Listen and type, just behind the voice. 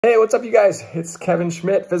Hey, what's up, you guys? It's Kevin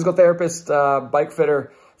Schmidt, physical therapist, bike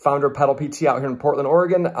fitter, founder of Pedal PT out here in Portland,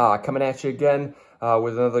 Oregon, coming at you again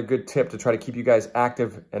with another good tip to try to keep you guys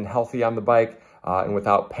active and healthy on the bike and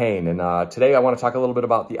without pain. And today I want to talk a little bit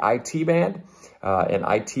about the IT band and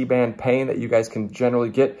IT band pain that you guys can generally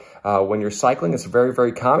get when you're cycling. It's very,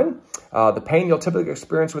 very common. The pain you'll typically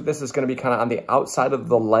experience with this is going to be kind of on the outside of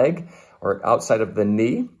the leg or outside of the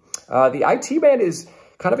knee. The IT band is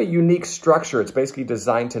kind of a unique structure. It's basically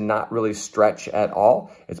designed to not really stretch at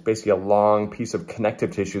all. It's basically a long piece of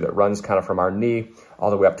connective tissue that runs kind of from our knee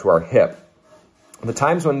all the way up to our hip. The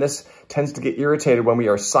times when this tends to get irritated when we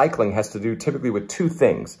are cycling has to do typically with two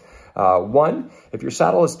things. One, if your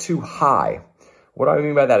saddle is too high. What do I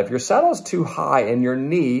mean by that? If your saddle is too high and your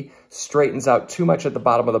knee straightens out too much at the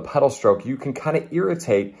bottom of the pedal stroke, you can kind of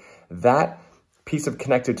irritate that piece of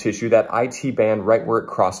connective tissue, that IT band right where it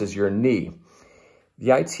crosses your knee.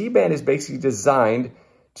 The IT band is basically designed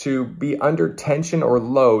to be under tension or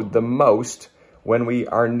load the most when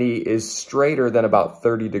our knee is straighter than about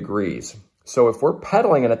 30 degrees. So if we're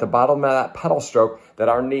pedaling and at the bottom of that pedal stroke that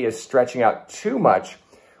our knee is stretching out too much,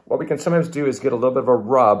 what we can sometimes do is get a little bit of a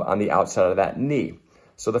rub on the outside of that knee.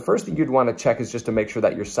 So the first thing you'd want to check is just to make sure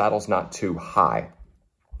that your saddle's not too high.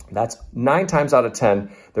 That's 9 times out of 10,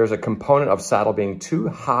 there's a component of saddle being too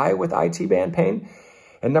high with IT band pain.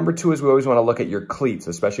 And number 2 is we always want to look at your cleats,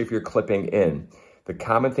 especially if you're clipping in. The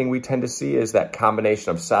common thing we tend to see is that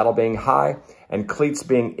combination of saddle being high and cleats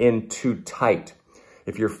being in too tight.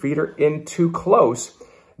 If your feet are in too close,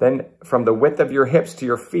 then from the width of your hips to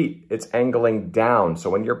your feet, it's angling down.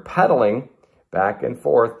 So when you're pedaling back and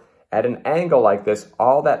forth at an angle like this,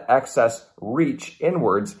 all that excess reach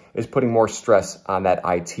inwards is putting more stress on that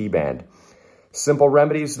IT band. Simple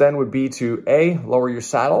remedies then would be to A, lower your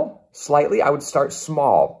saddle slightly. I would start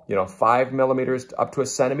small, 5 millimeters up to a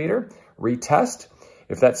centimeter, retest.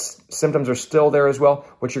 If that symptoms are still there as well,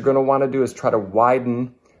 what you're going to want to do is try to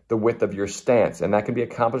widen the width of your stance. And that can be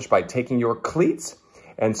accomplished by taking your cleats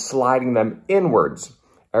and sliding them inwards.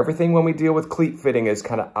 Everything when we deal with cleat fitting is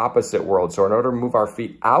kind of opposite world. So in order to move our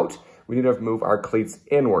feet out, we need to move our cleats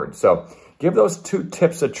inward. So give those 2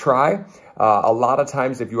 tips a try. A lot of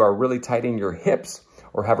times if you are really tightening your hips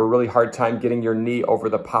or have a really hard time getting your knee over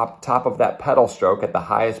the top of that pedal stroke at the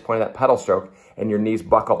highest point of that pedal stroke and your knees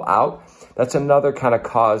buckle out, that's another kind of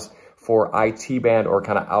cause for IT band or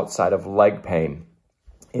kind of outside of leg pain.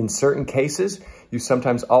 In certain cases, you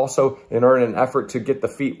sometimes also, in an effort to get the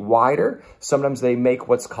feet wider, sometimes they make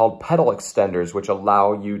what's called pedal extenders, which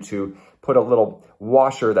allow you to put a little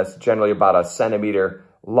washer that's generally about a centimeter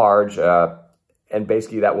large, and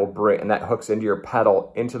basically that will bring, and that hooks into your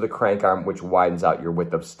pedal, into the crank arm, which widens out your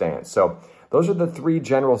width of stance. So those are the 3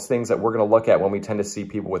 general things that we're going to look at when we tend to see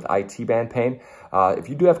people with IT band pain. If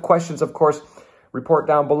you do have questions, of course, report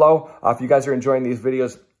down below. If you guys are enjoying these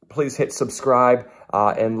videos, please hit subscribe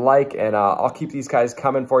and like, and I'll keep these guys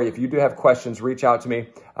coming for you. If you do have questions, reach out to me.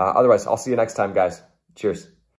 Otherwise, I'll see you next time, guys. Cheers.